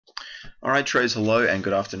Alright traders, hello and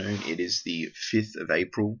good afternoon. It is the 5th of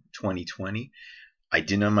April 2020. I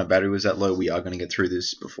didn't know my battery was that low. We are going to get through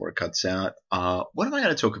this before it cuts out. What am I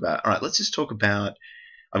going to talk about? Alright, let's just talk about,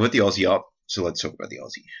 I've got the Aussie up, so let's talk about the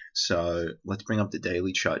Aussie. So let's bring up the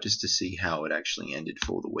daily chart just to see how it actually ended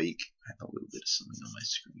for the week. I have a little bit of something on my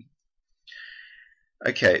screen.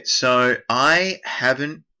 Okay, so I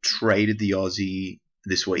haven't traded the Aussie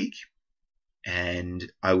this week, and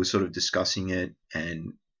I was sort of discussing it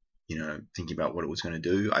and thinking about what it was going to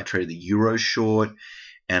do. I traded the Euro short,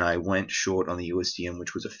 and I went short on the USDM,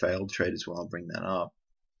 which was a failed trade as well. I'll bring that up.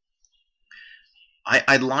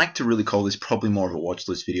 I'd like to really call this probably more of a watch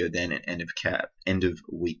list video than an end of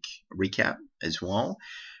week recap as well.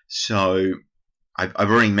 So I've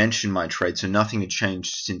already mentioned my trade, so nothing had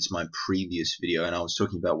changed since my previous video, and I was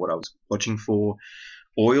talking about what I was watching for.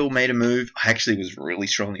 Oil made a move. I actually was really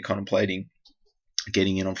strongly contemplating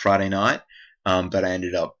getting in on Friday night. But I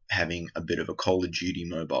ended up having a bit of a Call of Duty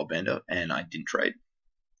mobile bender, and I didn't trade.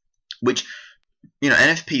 Which,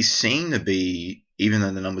 NFP seemed to be, even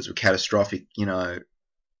though the numbers were catastrophic, it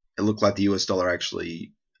looked like the US dollar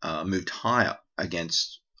actually moved higher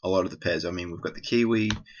against a lot of the pairs. I mean, we've got the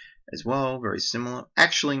Kiwi as well, very similar.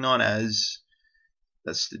 Actually, not as.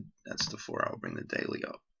 That's the 4 hour. I'll bring the daily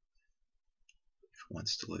up if it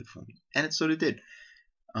wants to load for me, and it sort of did.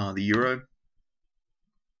 The Euro.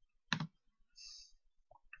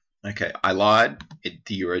 Okay, I lied.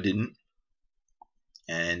 The Euro didn't.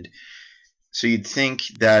 And so you'd think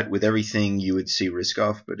that with everything you would see risk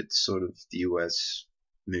off, but it's sort of the US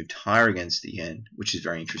moved higher against the yen, which is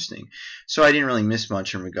very interesting. So I didn't really miss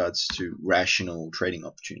much in regards to rational trading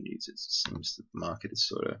opportunities. It seems that the market is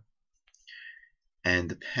sort of...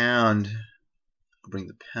 And the pound, I'll bring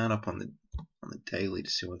the pound up on the daily to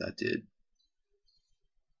see what that did.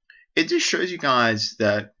 It just shows you guys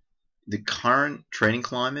that the current trading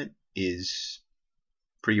climate is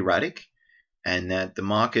pretty erratic, and that the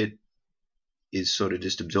market is sort of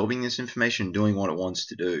just absorbing this information and doing what it wants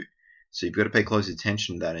to do. So you've got to pay close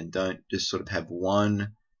attention to that and don't just sort of have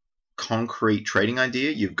one concrete trading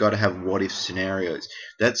idea. You've got to have what-if scenarios.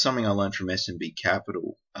 That's something I learned from SMB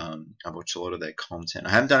Capital. I've watched a lot of their content. I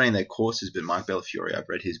haven't done any of their courses, but Mike Bellafiore, I've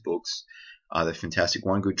read his books. They're fantastic.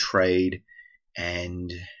 One Good Trade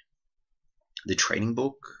and the trading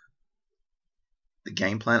book, the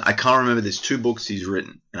game plan. I can't remember. There's 2 books he's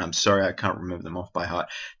written, and I'm sorry I can't remember them off by heart.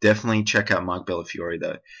 Definitely check out Mike Bellafiore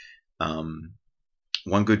though.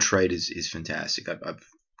 One Good Trade is fantastic. I've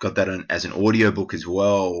got that as an audio book as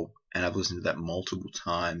well, and I've listened to that multiple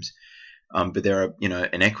times. But they're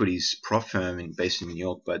an equities prop firm based in New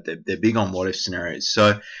York, but they're big on what if scenarios.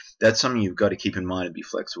 So that's something you've got to keep in mind and be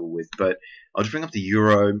flexible with. But I'll just bring up the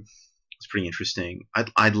Euro. It's pretty interesting.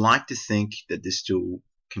 I'd like to think that this still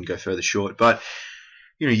can go further short, but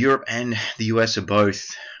Europe and the US are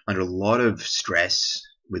both under a lot of stress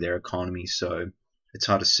with their economy, so it's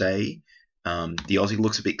hard to say. The Aussie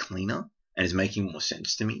looks a bit cleaner and is making more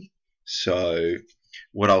sense to me. So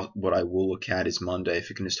what I will look at is Monday,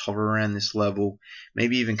 if it can just hover around this level,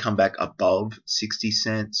 maybe even come back above 60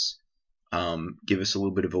 cents, give us a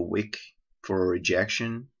little bit of a wick for a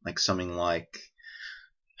rejection, like something like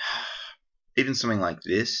even something like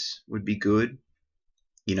this would be good,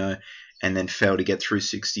 and then fail to get through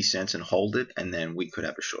 60 cents and hold it, and then we could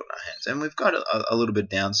have a short in our hands. And we've got a little bit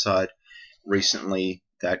downside recently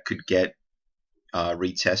that could get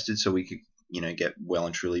retested, so we could get well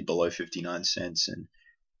and truly below 59 cents and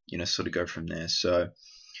sort of go from there. So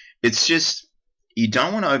it's just, you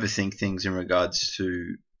don't want to overthink things in regards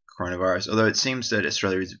to coronavirus, although it seems that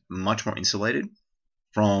Australia is much more insulated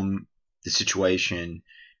from the situation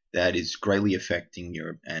that is greatly affecting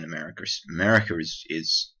Europe and America. America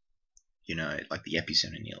is like the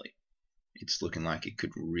epicenter nearly. It's looking like it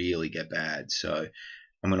could really get bad. So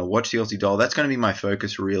I'm going to watch the Aussie dollar. That's going to be my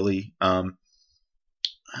focus, really. The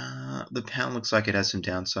pound looks like it has some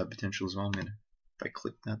downside potential as well. If I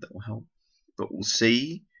click that will help. But we'll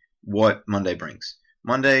see what Monday brings.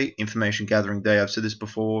 Monday, information gathering day. I've said this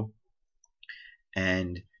before.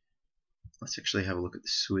 And let's actually have a look at the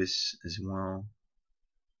Swiss as well.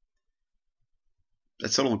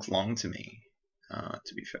 That sort of looks long to me,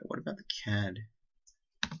 to be fair. What about the CAD?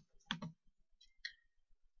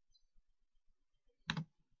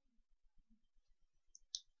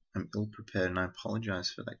 I'm ill-prepared, and I apologize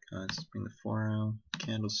for that, guys. Let's bring the 4-hour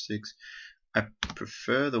candlesticks. I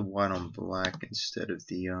prefer the white on black instead of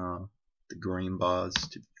the green bars,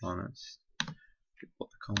 to be honest. Get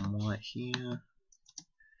black on white here.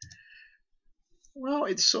 Well,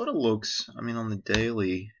 it sort of looks, on the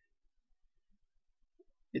daily,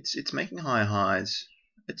 it's making high highs.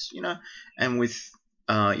 It's and with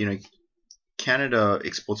Canada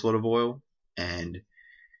exports a lot of oil, and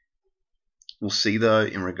we'll see though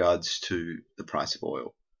in regards to the price of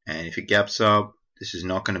oil. And if it gaps up, this is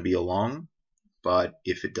not going to be a long. But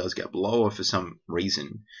if it does get lower for some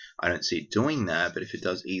reason, I don't see it doing that. But if it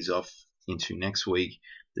does ease off into next week,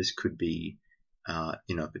 this could be, a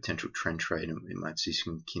potential trend trade, and we might see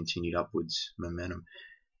some continued upwards momentum.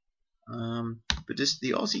 But just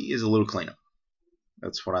the Aussie is a little cleaner.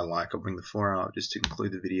 That's what I like. I'll bring the 4 hour just to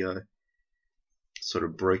conclude the video. Sort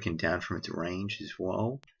of broken down from its range as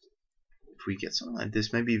well. If we get something like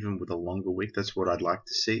this, maybe even with a longer wick, that's what I'd like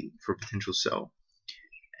to see for a potential sell.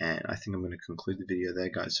 And I think I'm going to conclude the video there,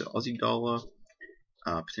 guys. So Aussie dollar,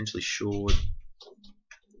 potentially short.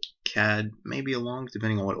 CAD, maybe a long,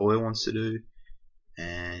 depending on what oil wants to do.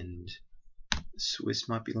 And Swiss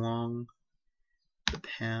might be long. The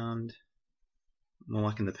pound, more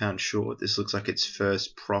liking the pound short. This looks like its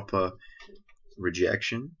first proper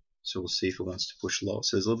rejection. So we'll see if it wants to push low.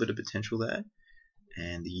 So there's a little bit of potential there.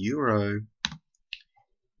 And the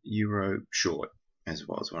euro short as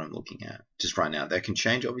well is what I'm looking at just right now. That can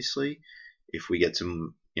change, obviously, if we get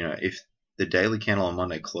some, if the daily candle on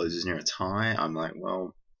Monday closes near its high, I'm like,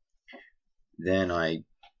 well, then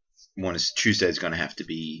Tuesday is going to have to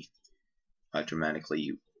be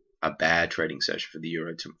dramatically a bad trading session for the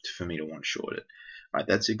euro for me to want to short it. Alright,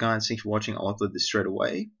 that's it, guys. Thanks for watching. I'll upload this straight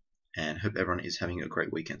away, and hope everyone is having a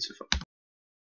great weekend so far.